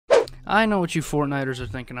I know what you Fortniters are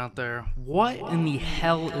thinking out there. What in the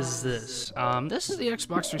hell is this? This is the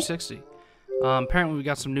Xbox 360. Apparently we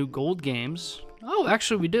got some new gold games. Oh,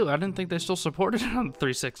 actually we do. I didn't think they still supported it on the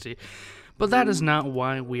 360. But that is not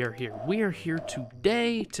why we are here. We are here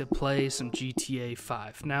today to play some GTA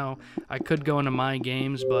 5. Now, I could go into my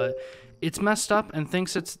games, but it's messed up and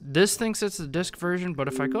thinks it's the disc version, but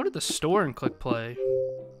if I go to the store and click play,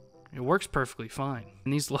 it works perfectly fine.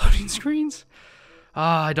 And these loading screens,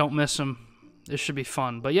 I don't miss them. This should be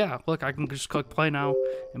fun. But yeah, look, I can just click play now,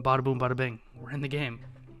 and bada boom, bada bing. We're in the game.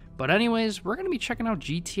 But anyways, we're going to be checking out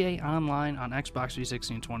GTA Online on Xbox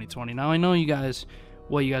 360 in 2020. Now, I know what you guys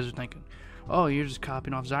are thinking. Oh, you're just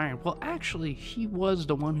copying off Zion. Well, actually, he was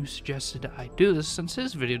the one who suggested I do this since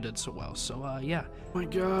his video did so well. So, yeah. Oh my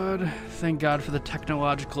god. Thank God for the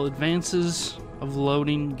technological advances of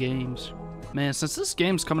loading games. Man, since this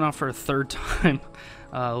game's coming out for a third time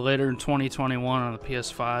later in 2021 on the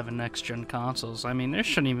PS5 and next-gen consoles, I mean, there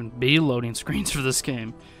shouldn't even be loading screens for this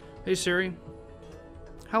game. Hey, Siri.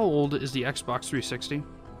 How old is the Xbox 360?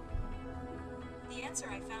 The answer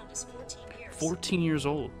I found is 14 years. 14 years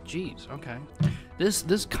old. Jeez, okay.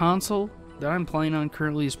 This console that I'm playing on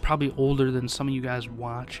currently is probably older than some of you guys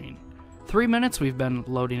watching. 3 minutes we've been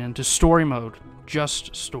loading into story mode.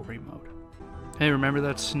 Just story mode. Hey, remember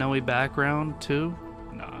that snowy background too?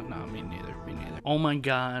 No, me neither. Oh my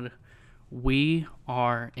god. We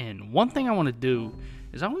are in. One thing I want to do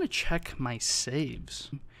is I want to check my saves.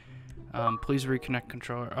 Please reconnect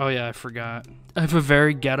controller. Oh yeah, I forgot. I have a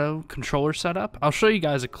very ghetto controller setup. I'll show you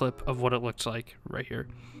guys a clip of what it looks like right here.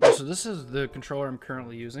 So this is the controller I'm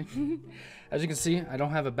currently using. As you can see, I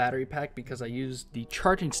don't have a battery pack because I used the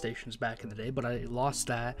charging stations back in the day, but I lost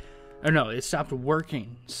that. Or no, it stopped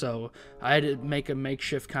working. So I had to make a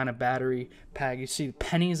makeshift kind of battery pack. You see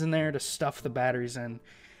pennies in there to stuff the batteries in.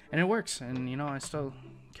 And it works. And you know, I still,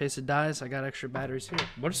 in case it dies, I got extra batteries here.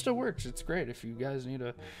 But it still works. It's great. If you guys need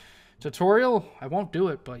a tutorial, I won't do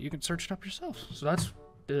it, but you can search it up yourself. So that's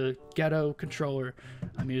the ghetto controller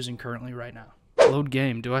I'm using currently right now. Load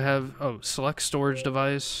game. Do I have, select storage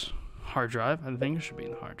device, hard drive. I think it should be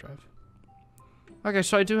in the hard drive. Okay,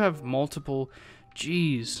 so I do have multiple.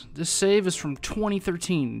 Jeez, this save is from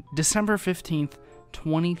 2013, December 15th,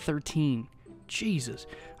 2013. Jesus,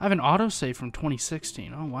 I have an autosave from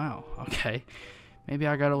 2016. Oh wow. Okay, maybe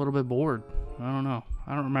I got a little bit bored. I don't know.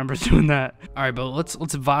 I don't remember doing that. All right, but let's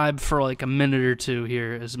vibe for like a minute or two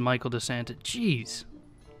here as Michael DeSanta. Jeez,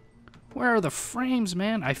 where are the frames,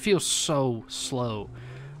 man? I feel so slow.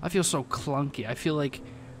 I feel so clunky. I feel like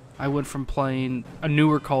I went from playing a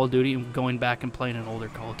newer Call of Duty and going back and playing an older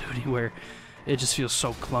Call of Duty where it just feels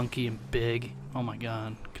so clunky and big. Oh my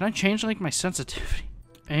god. Can I change like my sensitivity?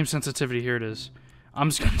 Aim sensitivity, here it is. I'm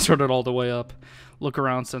just gonna turn it all the way up. Look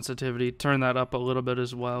around sensitivity, turn that up a little bit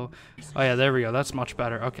as well. Oh yeah, there we go, that's much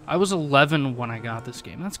better. Okay, I was 11 when I got this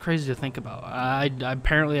game. That's crazy to think about.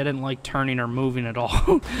 Apparently I didn't like turning or moving at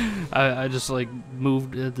all. I just like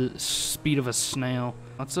moved at the speed of a snail.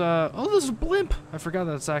 Let's oh, there's a blimp. I forgot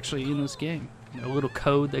that's actually in this game. A little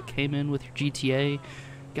code that came in with your GTA.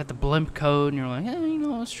 Got the blimp code and you're like, hey, you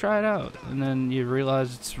know, let's try it out. And then you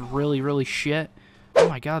realize it's really, really shit. Oh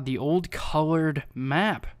my god, the old colored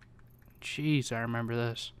map. Jeez, I remember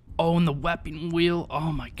this. Oh, and the weapon wheel.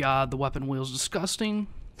 Oh my god, the weapon wheel's disgusting.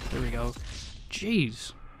 There we go.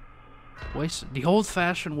 Jeez. Wasted. The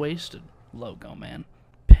old-fashioned wasted logo, man.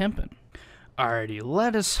 Pimpin'. Alrighty,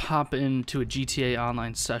 let us hop into a GTA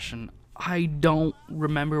Online session. I don't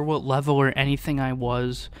remember what level or anything I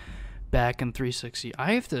was back in 360.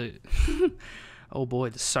 I have to... Oh boy,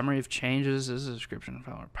 the summary of changes is a description of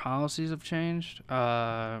how our policies have changed.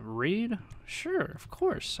 Read? Sure, of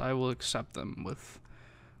course. I will accept them with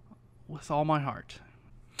all my heart.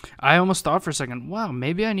 I almost thought for a second, wow,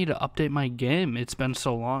 maybe I need to update my game. It's been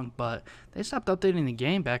so long, but they stopped updating the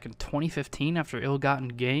game back in 2015 after Ill-Gotten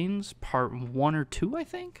Gains, part 1 or 2, I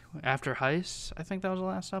think. After Heists, I think that was the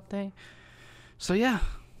last update. So yeah,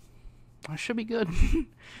 I should be good.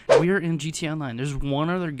 We're in GTA Online. There's one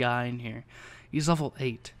other guy in here. He's level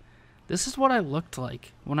 8. This is what I looked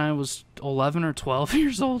like when I was 11 or 12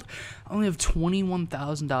 years old. I only have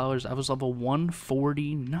 $21,000. I was level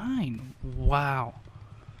 149. Wow.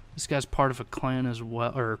 This guy's part of a clan as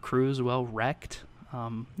well, or a crew as well. Wrecked.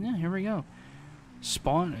 Yeah, here we go.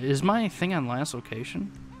 Spawn. Is my thing on last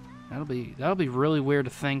location? That'll be really weird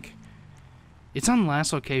to think. It's on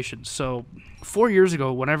last location. So 4 years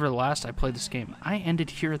ago, whenever last I played this game, I ended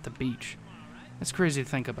here at the beach. That's crazy to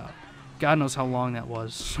think about. God knows how long that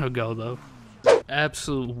was ago, though.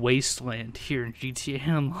 Absolute wasteland here in GTA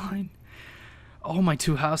Online. Oh, my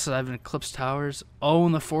 2 houses. I have an Eclipse Towers. Oh,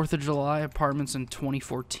 and the 4th of July apartments in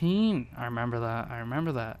 2014. I remember that. I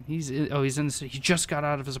remember that. He's in the city. He just got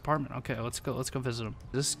out of his apartment. Okay, let's go visit him.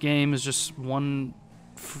 This game is just one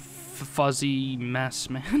fuzzy mess,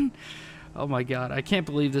 man. Oh my god, I can't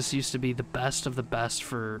believe this used to be the best of the best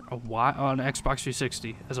for a while on Xbox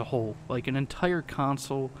 360 as a whole. Like an entire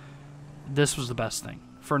console, this was the best thing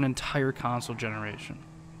for an entire console generation.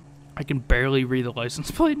 I can barely read the license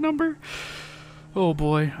plate number. Oh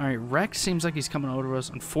boy. Alright, Rex seems like he's coming over to us.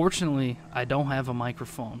 Unfortunately, I don't have a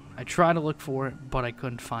microphone. I tried to look for it, but I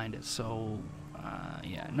couldn't find it. So,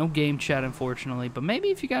 yeah, no game chat, unfortunately. But maybe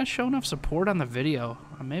if you guys show enough support on the video,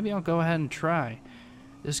 maybe I'll go ahead and try.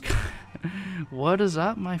 This guy... What is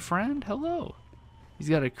up, my friend? Hello. He's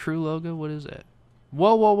got a crew logo. What is it?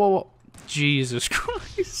 Whoa, whoa, whoa, whoa. Jesus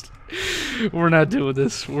Christ. We're not doing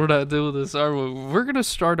this. We're not doing this, are we? We're going to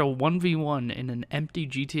start a 1v1 in an empty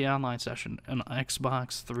GTA Online session on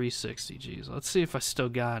Xbox 360. Jeez, let's see if I still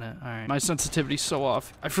got it. All right. My sensitivity's so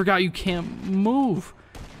off. I forgot you can't move.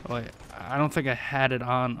 Oh, wait. I don't think I had it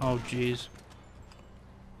on. Oh, jeez.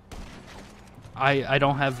 I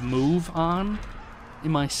don't have move on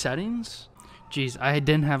in my settings. Jeez, I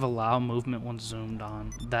didn't have allow movement when zoomed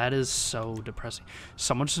on. That is so depressing.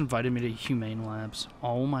 Someone just invited me to Humane Labs.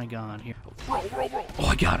 Oh my god. Here. Oh,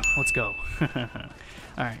 I got him. Let's go.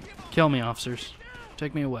 Alright. Kill me, officers.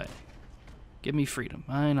 Take me away. Give me freedom.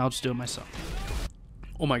 And I'll just do it myself.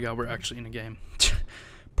 Oh my god, we're actually in a game.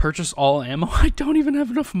 Purchase all ammo? I don't even have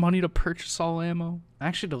enough money to purchase all ammo.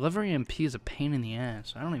 Actually, delivery MP is a pain in the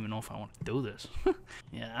ass. I don't even know if I want to do this.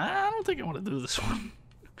 Yeah, I don't think I want to do this one.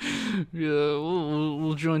 Yeah,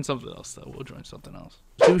 we'll join something else, though. We'll join something else.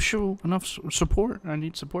 Do show enough support. I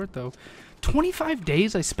need support, though. 25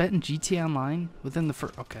 days I spent in GTA Online within the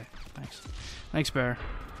first... Okay, thanks. Thanks, Bear.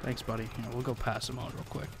 Thanks, buddy. Yeah, we'll go pass him out real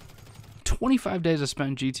quick. 25 days I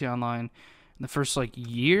spent in GTA Online in the first, like,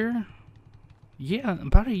 year... Yeah,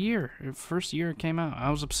 about a year. The first year it came out, I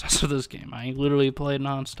was obsessed with this game. I literally played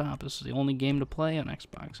non-stop. This is the only game to play on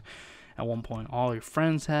Xbox. At one point, all your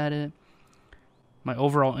friends had it. My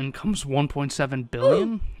overall income's $1.7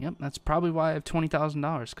 billion. Yep, that's probably why I have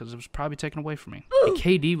 $20,000, because it was probably taken away from me. My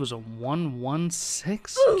KD was a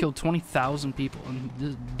 116. Killed 20,000 people, and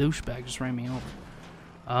this douchebag just ran me over.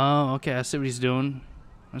 Oh, okay, I see what he's doing.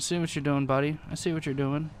 I see what you're doing, buddy. I see what you're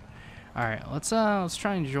doing. Alright, let's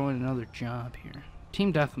try and join another job here.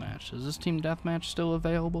 Team Deathmatch. Is this Team Deathmatch still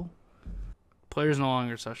available? Players no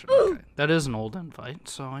longer session. Okay. That is an old invite,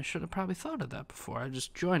 so I should have probably thought of that before. I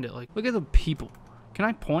just joined it. Like, look at the people. Can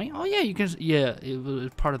I point? Oh, yeah, you can. Yeah, it was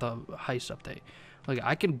part of the heist update. Like,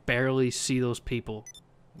 I can barely see those people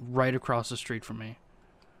right across the street from me.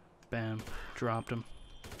 Bam. Dropped him.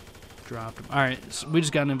 Alright, so we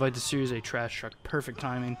just got an invite to Series A Trash Truck. Perfect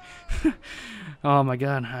timing. Oh my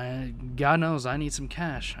god. God knows I need some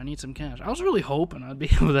cash. I was really hoping I'd be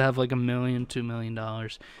able to have like $1 million, $2 million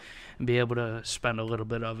and be able to spend a little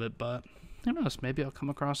bit of it, but who knows? Maybe I'll come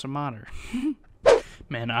across a modder.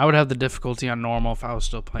 Man, I would have the difficulty on normal if I was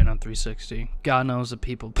still playing on 360. God knows the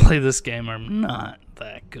people who play this game are not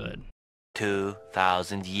that good.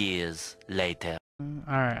 2,000 years later.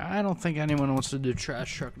 Alright, I don't think anyone wants to do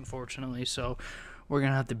Trash Truck, unfortunately, so we're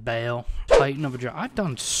gonna have to bail. Titan of a job. I've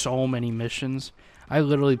done so many missions. I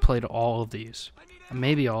literally played all of these.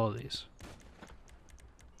 Maybe all of these.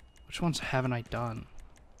 Which ones haven't I done?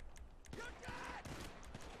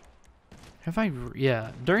 Have I?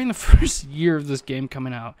 Yeah, during the first year of this game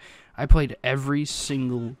coming out, I played every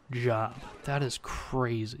single job. That is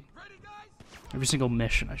crazy. Every single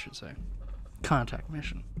mission, I should say. Contact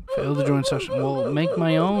mission. Fail to join session. Well, make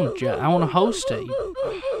my own job. I want to host it.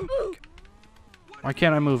 Why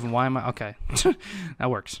can't I move and why am I... Okay.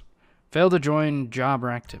 That works. Fail to join job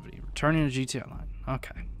or activity. Returning to GTA Online.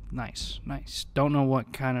 Okay. Nice. Nice. Don't know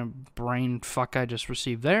what kind of brain fuck I just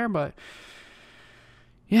received there, but...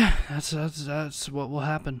 Yeah, that's what will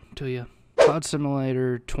happen to you. Cloud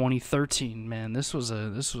Simulator 2013. Man, this was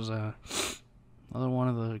another one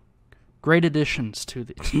of the great additions to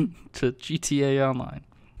the to GTA Online.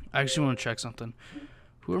 I actually want to check something.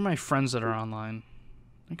 Who are my friends that are online?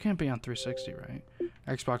 They can't be on 360, right?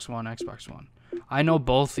 Xbox One. I know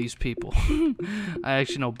both these people. I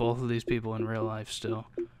actually know both of these people in real life still.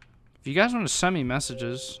 If you guys want to send me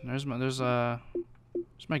messages, there's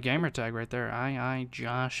my gamer tag right there.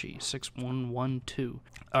 Joshy6112.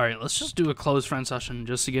 All right, let's just do a closed friend session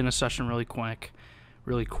just to get in a session really quick.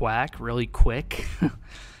 Really quick.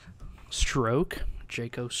 Stroke.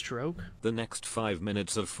 Jaco Stroke. The next 5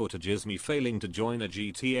 minutes of footage is me failing to join a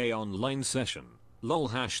GTA Online session. Lol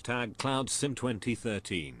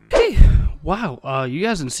 #CloudSim2013. Hey, Wow, you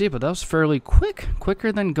guys didn't see it, but that was fairly quick.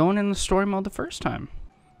 Quicker than going in the story mode the first time.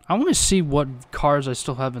 I want to see what cars I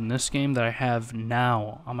still have in this game that I have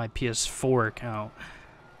now on my PS4 account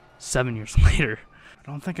 7 years later.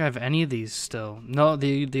 I don't think I have any of these still. No,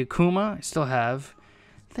 the Akuma I still have.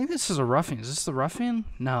 I think this is a Ruffian. Is this the Ruffian?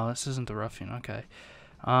 No, this isn't the Ruffian. Okay.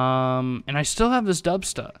 And I still have this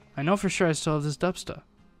Dubsta. I know for sure I still have this Dubsta.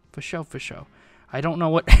 For sure, for sure. I don't know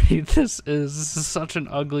what any of this is. This is such an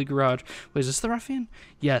ugly garage. Wait, is this the Ruffian?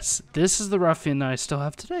 Yes, this is the Ruffian that I still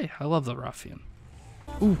have today. I love the Ruffian.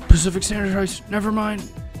 Ooh, Pacific Standard Heist. Never mind.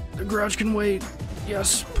 The garage can wait.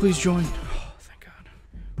 Yes, please join. Oh, thank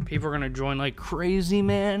God. People are gonna join like crazy,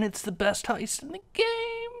 man. It's the best heist in the game.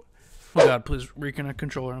 Oh God, please reconnect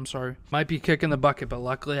controller. I'm sorry. Might be kicking the bucket, but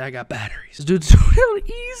luckily I got batteries. This dude's doing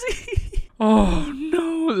it easy. Oh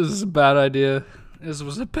no, this is a bad idea. This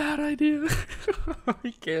was a bad idea.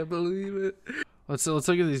 I can't believe it. Let's look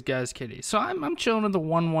at these guys' kitty. So I'm chilling at the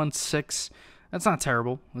 116. That's not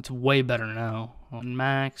terrible. It's way better now.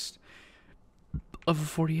 Maxed. Level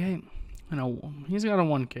 48. You know, he's got a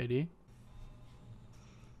 1 KD.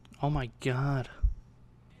 Oh my God.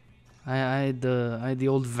 I had the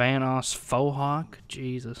old Vanoss Fohawk.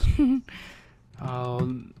 Jesus.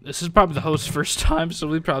 Oh, this is probably the host's first time, so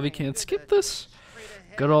we probably can't skip this.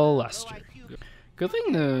 Good old Lester. Good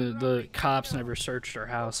thing the cops never searched our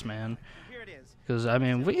house, man. Because, I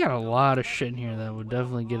mean, we got a lot of shit in here that would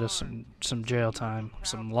definitely get us some jail time.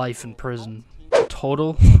 Some life in prison.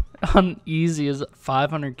 Total on easy is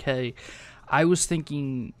 500K. I was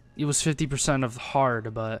thinking it was 50% of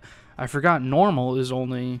hard, but I forgot normal is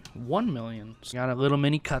only 1 million. So got a little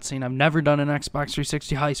mini cutscene. I've never done an Xbox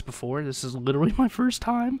 360 heist before. This is literally my first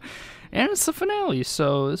time. And it's the finale,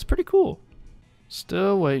 so it's pretty cool.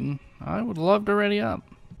 Still waiting. I would love to ready up.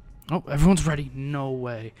 Oh, everyone's ready. No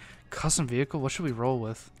way. Custom vehicle? What should we roll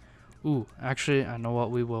with? Ooh, actually, I know what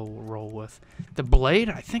we will roll with. The blade?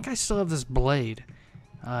 I think I still have this blade.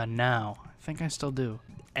 Now. I think I still do.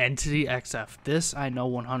 Entity XF. This I know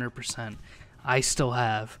 100%. I still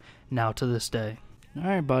have. Now to this day.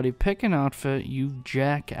 Alright, buddy. Pick an outfit, you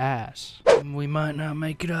jackass. We might not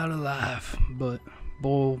make it out alive, but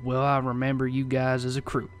boy, will I remember you guys as a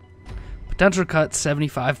crew. Potential cut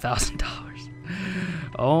 $75,000.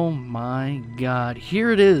 Oh my God. Here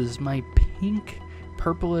it is. My pink,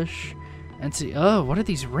 purplish, and see. Oh, what are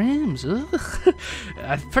these rims? Ugh.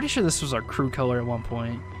 I'm pretty sure this was our crew color at one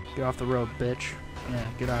point. Get off the road, bitch. Yeah,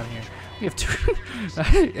 get out of here. We have 2.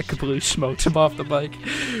 I completely smoked him off the bike.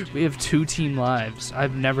 We have 2 team lives.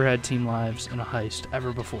 I've never had team lives in a heist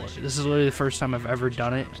ever before. This is literally the first time I've ever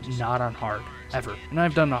done it, not on hard, ever. And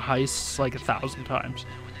I've done a heist like 1,000 times.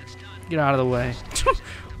 Get out of the way. Oh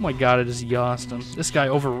my God, I just yossed him. This guy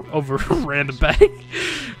overran the bank.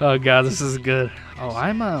 Oh God, this is good. Oh,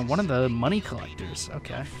 I'm one of the money collectors.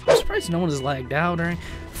 Okay. I'm surprised no one has lagged out or anything.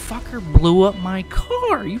 Fucker blew up my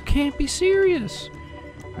car. You can't be serious.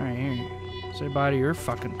 Alright, here. Say bye to your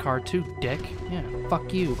fucking car too, dick. Yeah,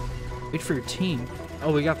 fuck you. Wait for your team.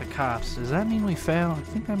 Oh, we got the cops. Does that mean we fail? I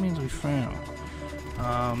think that means we fail.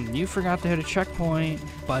 You forgot to hit a checkpoint,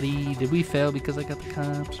 buddy. Did we fail because I got the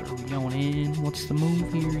cops? Or are we going in? What's the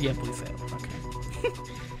move here? Yep, we failed. Okay.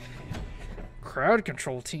 Crowd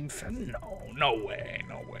control team failed? No way,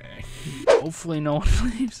 no way. Hopefully no one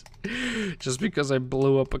leaves. Just because I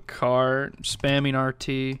blew up a car, spamming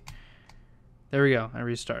RT. There we go. I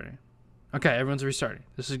restarted. Okay, everyone's restarting.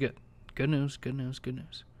 This is good. Good news, good news, good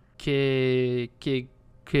news.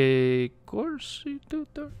 Corsi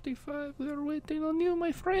 235, we are waiting on you,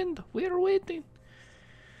 my friend. We are waiting.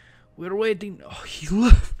 We're waiting. Oh, he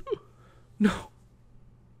left. No.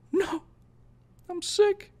 No. I'm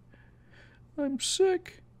sick. I'm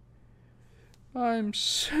sick. I'm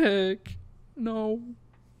sick. No.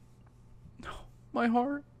 No. My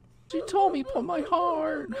heart. She told me put my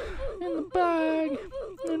heart in the bag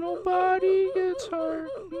and nobody gets hurt.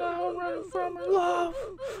 Now I'm running from her love.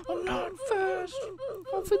 I'm not fast.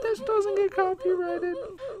 Hopefully this doesn't get copyrighted.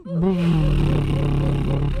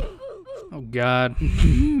 Oh God.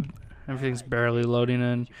 Everything's barely loading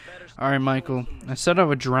in. Alright, Michael. I said I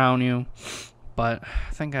would drown you, but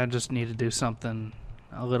I think I just need to do something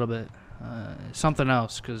a little bit. Something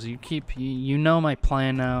else, because you know my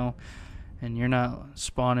plan now. And you're not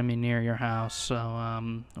spawning me near your house,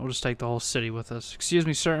 so we'll just take the whole city with us. Excuse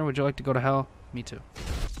me, sir, would you like to go to hell? Me too.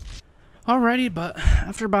 Alrighty, but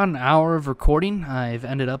after about an hour of recording, I've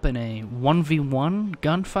ended up in a 1v1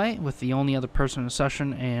 gunfight with the only other person in the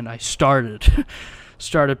session, and I started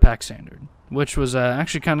PAC Standard. which was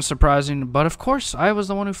actually kind of surprising. But of course, I was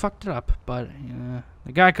the one who fucked it up. But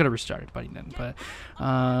the guy could have restarted, but he didn't. But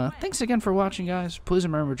thanks again for watching, guys. Please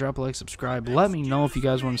remember to drop a like, subscribe. Let me know if you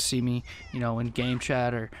guys want to see me, in game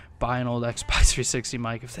chat or buy an old Xbox 360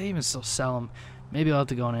 mic. If they even still sell them, maybe I'll have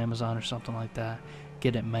to go on Amazon or something like that.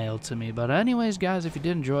 Get it mailed to me. But anyways, guys, if you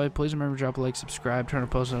did enjoy, please remember to drop a like, subscribe, turn on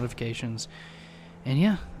post notifications. And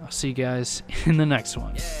yeah, I'll see you guys in the next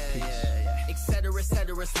one. Peace. Etc.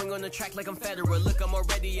 Swing on the track like I'm Federer. Look, I'm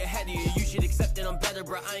already ahead of you. You should accept that I'm better,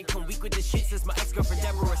 bro. I ain't come weak with this shit since my ex-girlfriend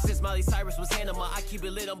Deborah. Since Miley Cyrus was Hannah, I keep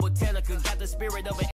it lit on Botanica. Got the spirit of an